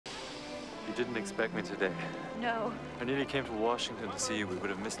You didn't expect me today. No. I nearly came to Washington to see you. We would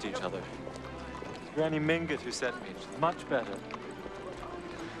have missed each other. It's Granny Mingott who sent me. She's much better.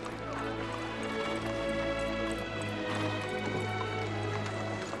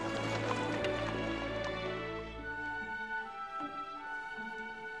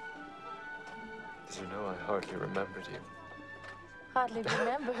 Did you know I hardly remembered you? Hardly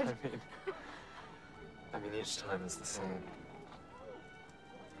remembered? I mean, each time is the same.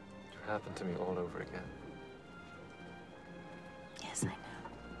 It happened to me all over again. Yes, I know.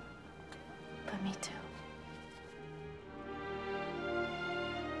 But me too.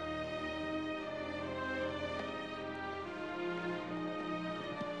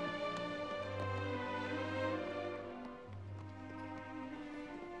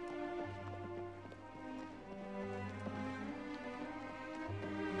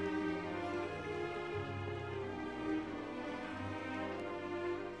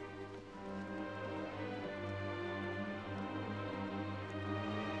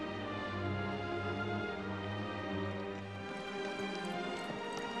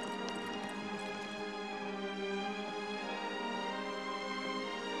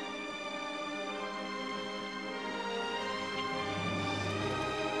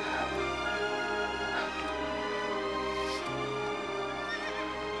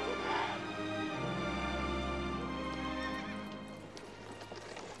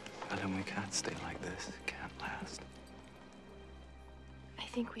 We can't stay like this. It can't last. I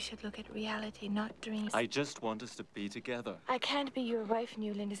think we should look at reality, not dreams. I just want us to be together. I can't be your wife,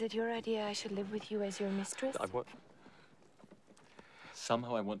 Newland. Is it your idea I should live with you as your mistress?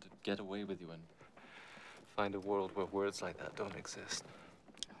 Somehow I want to get away with you and find a world where words like that don't exist.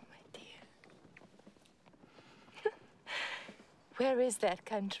 Oh, my dear. Where is that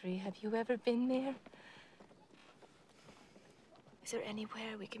country? Have you ever been there? Is there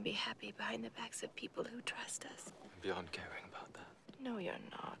anywhere we can be happy behind the backs of people who trust us? I'm beyond caring about that. No, you're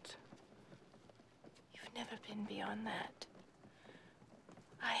not. You've never been beyond that.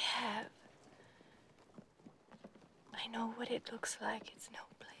 I have. I know what it looks like. It's no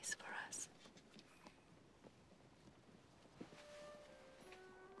place for us.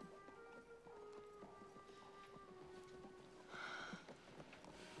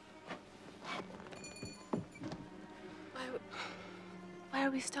 Why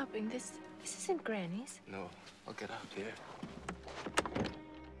are we stopping? This isn't Granny's. No, I'll get out here.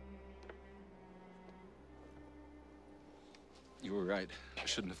 You were right. I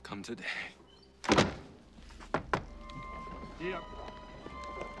shouldn't have come today. Yep.